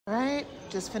All right,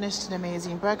 just finished an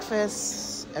amazing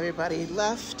breakfast. Everybody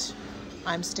left.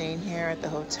 I'm staying here at the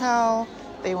hotel.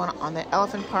 They went on the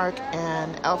elephant park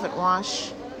and elephant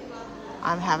wash.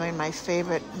 I'm having my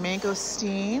favorite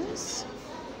mangosteens.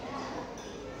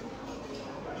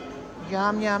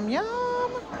 Yum, yum,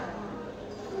 yum.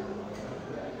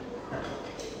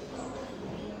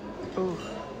 Ooh.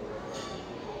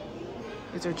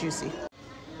 These are juicy.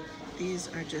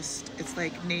 These are just, it's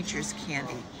like nature's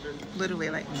candy. Literally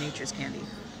like nature's candy.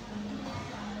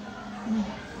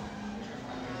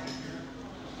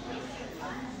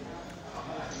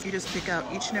 You just pick out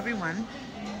each and every one.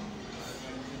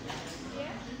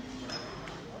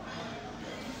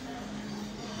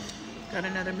 Got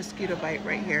another mosquito bite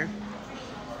right here.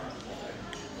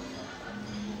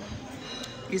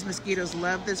 These mosquitoes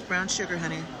love this brown sugar,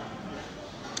 honey.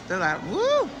 They're like,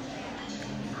 woo!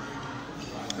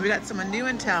 We got someone new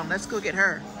in town. Let's go get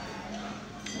her.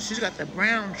 She's got the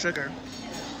brown sugar.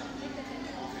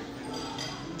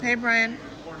 Hey, Brian.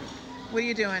 What are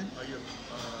you doing?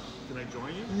 Can I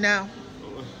join you? No.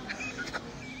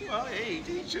 Well, hey,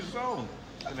 teach his own.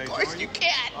 Of course you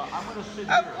can. I'm gonna sit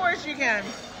Of course you can.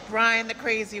 Brian, the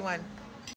crazy one.